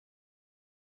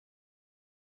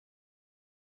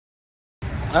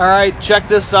All right, check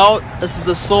this out. This is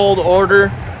a sold order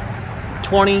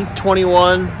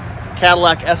 2021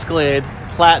 Cadillac Escalade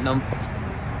Platinum.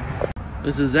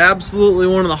 This is absolutely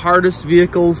one of the hardest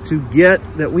vehicles to get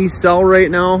that we sell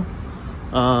right now.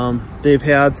 They've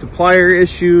had supplier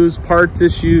issues, parts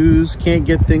issues, can't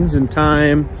get things in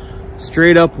time,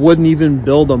 straight up wouldn't even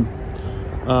build them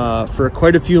for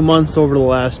quite a few months over the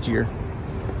last year.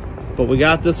 But we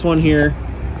got this one here.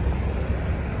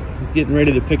 He's getting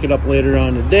ready to pick it up later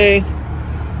on today.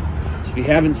 So if you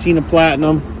haven't seen a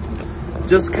Platinum,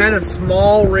 just kind of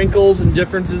small wrinkles and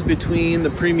differences between the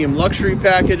premium luxury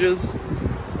packages.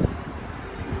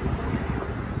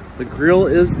 The grille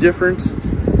is different.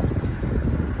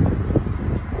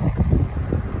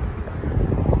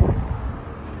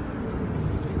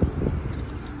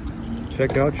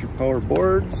 Check out your power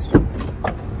boards.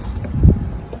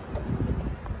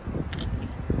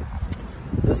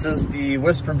 This is the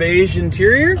Whisper Beige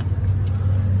interior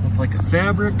with like a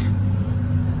fabric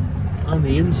on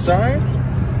the inside.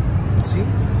 Let's see,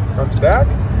 front to back.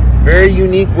 Very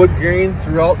unique wood grain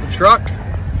throughout the truck.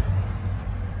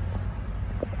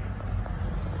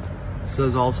 This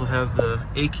does also have the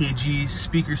AKG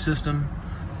speaker system.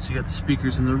 So you got the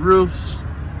speakers in the roofs,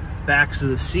 backs of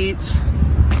the seats.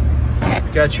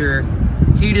 You got your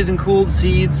heated and cooled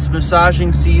seats,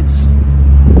 massaging seats.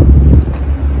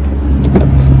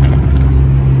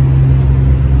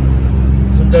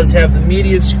 It does have the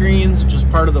media screens, which is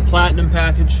part of the Platinum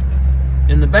package,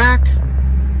 in the back,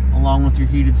 along with your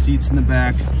heated seats in the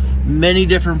back. Many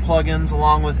different plugins,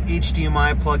 along with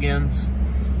HDMI plugins.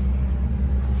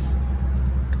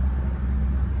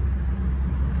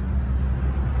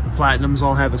 The Platinums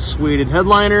all have a suede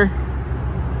headliner.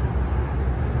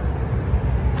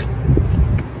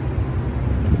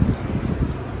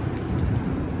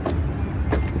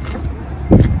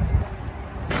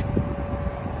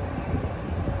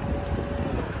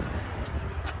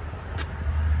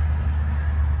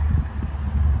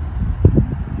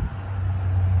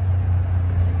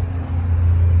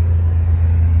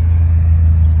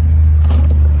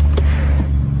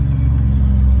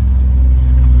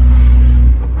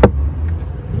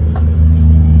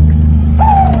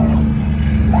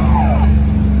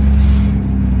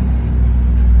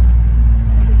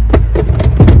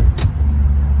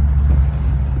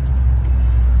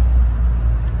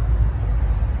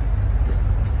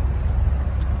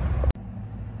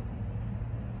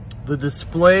 The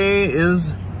display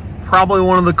is probably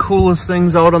one of the coolest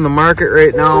things out on the market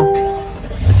right now,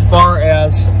 as far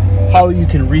as how you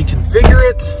can reconfigure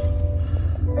it,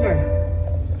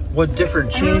 what different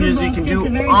changes you can do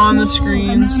on the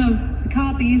screens.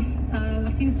 Copies,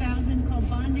 a few thousand, called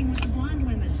Bonding with the Blonde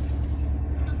Women.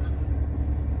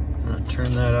 I'm gonna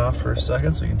turn that off for a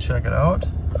second so you can check it out.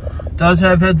 It does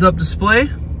have heads-up display.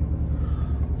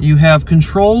 You have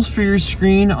controls for your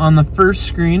screen on the first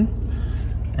screen.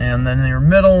 And then your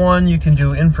middle one, you can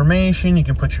do information, you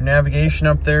can put your navigation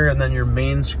up there, and then your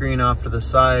main screen off to the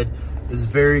side is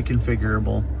very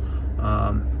configurable.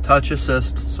 Touch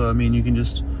assist, so I mean you can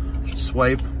just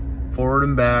swipe forward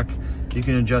and back. You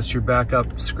can adjust your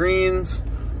backup screens.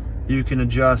 You can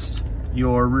adjust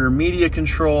your rear media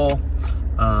control.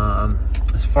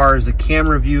 As far as the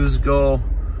camera views go,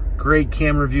 great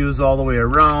camera views all the way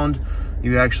around.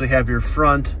 You actually have your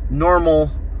front normal,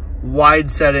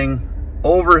 wide setting,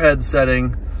 overhead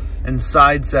setting, and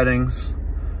side settings.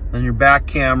 Then your back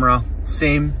camera,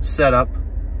 same setup.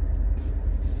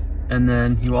 And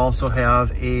then you also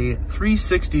have a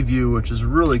 360 view, which is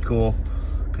really cool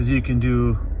because you can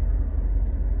do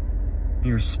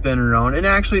your spin around. And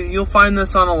actually, you'll find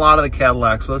this on a lot of the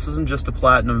Cadillacs, so this isn't just a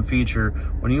Platinum feature.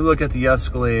 When you look at the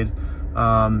Escalade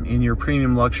in your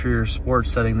premium luxury or sports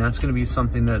setting, that's going to be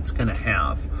something that's going to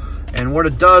have. And what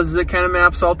it does is it kind of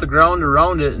maps out the ground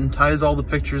around it and ties all the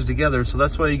pictures together. So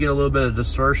that's why you get a little bit of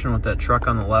distortion with that truck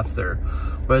on the left there.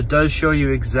 But it does show you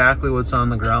exactly what's on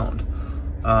the ground.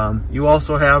 You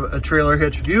also have a trailer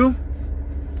hitch view,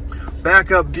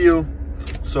 backup view.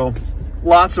 So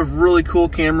lots of really cool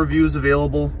camera views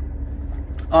available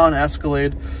on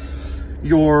Escalade.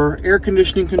 Your air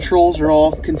conditioning controls are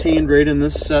all contained right in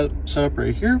this setup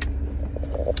right here.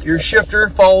 Your shifter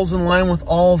follows in line with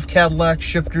all of Cadillac's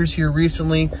shifters here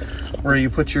recently, where you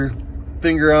put your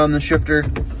finger on the shifter,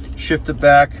 shift it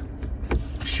back,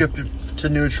 shift it to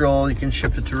neutral, you can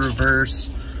shift it to reverse.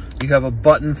 You have a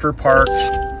button for park,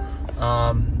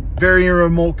 very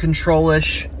remote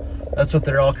control-ish. That's what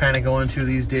they're all kind of going to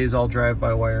these days, all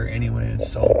drive-by-wire anyways.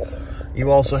 So you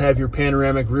also have your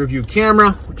panoramic rear view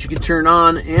camera, which you can turn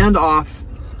on and off.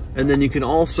 And then you can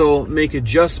also make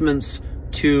adjustments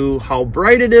to how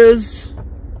bright it is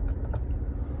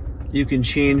You can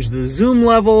change the zoom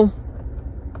level.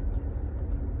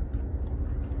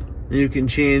 You can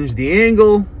change the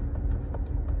angle,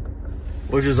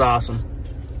 which is awesome.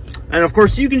 And of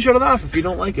course, you can shut it off if you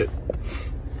don't like it.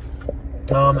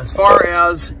 As far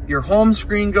as your home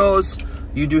screen goes,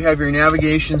 you do have your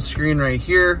navigation screen right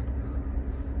here.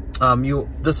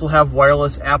 This will have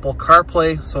wireless Apple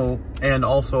CarPlay, and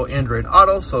also Android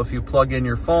Auto. So if you plug in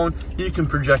your phone, you can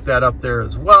project that up there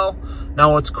as well.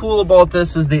 Now, what's cool about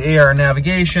this is the AR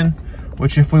navigation,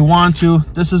 which if we want to,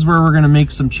 this is where we're going to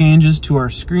make some changes to our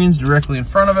screens directly in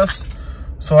front of us.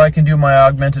 So I can do my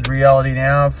augmented reality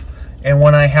nav. And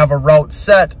when I have a route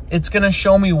set, it's going to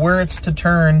show me where it's to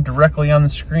turn directly on the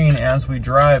screen as we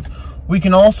drive. We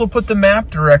can also put the map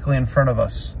directly in front of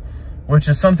us, which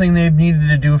is something they've needed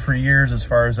to do for years as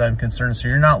far as I'm concerned. So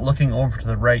you're not looking over to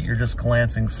the right, you're just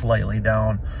glancing slightly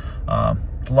down.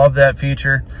 Love that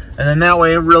feature. And then that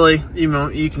way, really,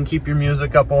 you can keep your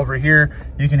music up over here.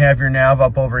 You can have your nav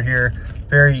up over here.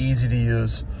 Very easy to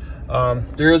use.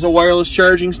 There is a wireless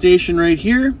charging station right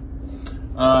here.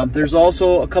 There's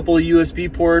also a couple of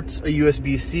USB ports, a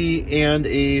USB-C and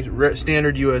a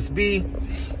standard USB.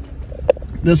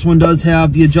 This one does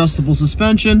have the adjustable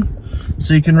suspension,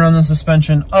 so you can run the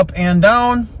suspension up and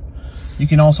down. You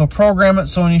can also program it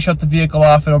so when you shut the vehicle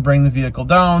off, it'll bring the vehicle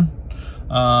down.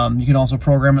 You can also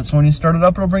program it so when you start it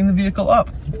up, it'll bring the vehicle up.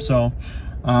 So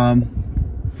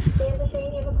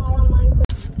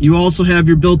you also have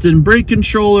your built-in brake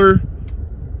controller,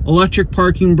 electric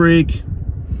parking brake,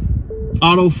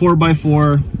 auto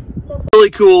 4x4. Really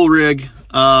cool rig.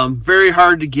 Very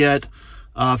hard to get.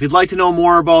 If you'd like to know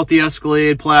more about the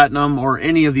Escalade Platinum or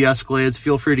any of the Escalades,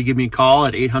 feel free to give me a call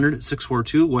at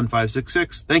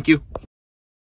 800-642-1566. Thank you.